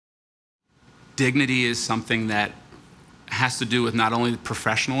Dignity is something that has to do with not only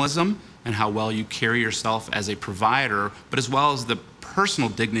professionalism and how well you carry yourself as a provider, but as well as the personal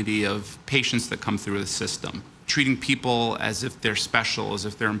dignity of patients that come through the system. Treating people as if they're special, as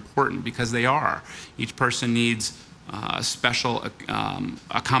if they're important, because they are. Each person needs special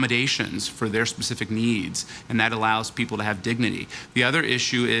accommodations for their specific needs, and that allows people to have dignity. The other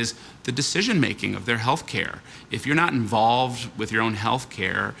issue is the decision-making of their health care. If you're not involved with your own health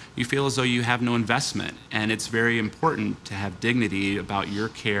care, you feel as though you have no investment, and it's very important to have dignity about your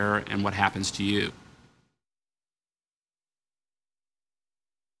care and what happens to you.